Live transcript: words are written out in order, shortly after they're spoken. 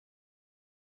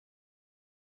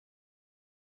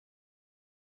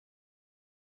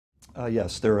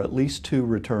Yes, there are at least two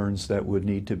returns that would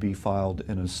need to be filed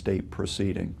in a state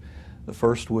proceeding. The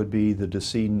first would be the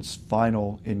decedent's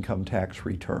final income tax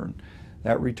return.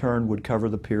 That return would cover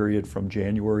the period from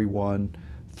January 1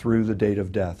 through the date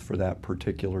of death for that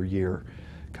particular year.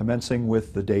 Commencing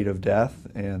with the date of death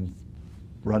and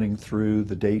running through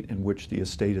the date in which the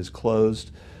estate is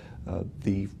closed,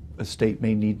 the estate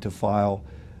may need to file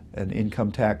an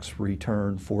income tax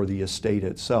return for the estate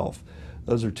itself.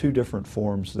 Those are two different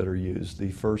forms that are used.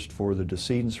 The first, for the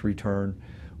decedent's return,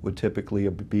 would typically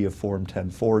be a Form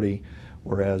 1040,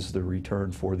 whereas the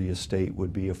return for the estate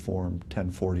would be a Form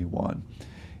 1041.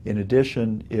 In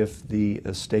addition, if the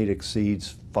estate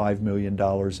exceeds $5 million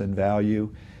in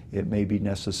value, it may be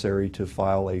necessary to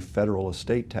file a federal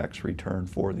estate tax return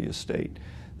for the estate.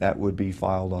 That would be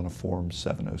filed on a Form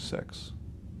 706.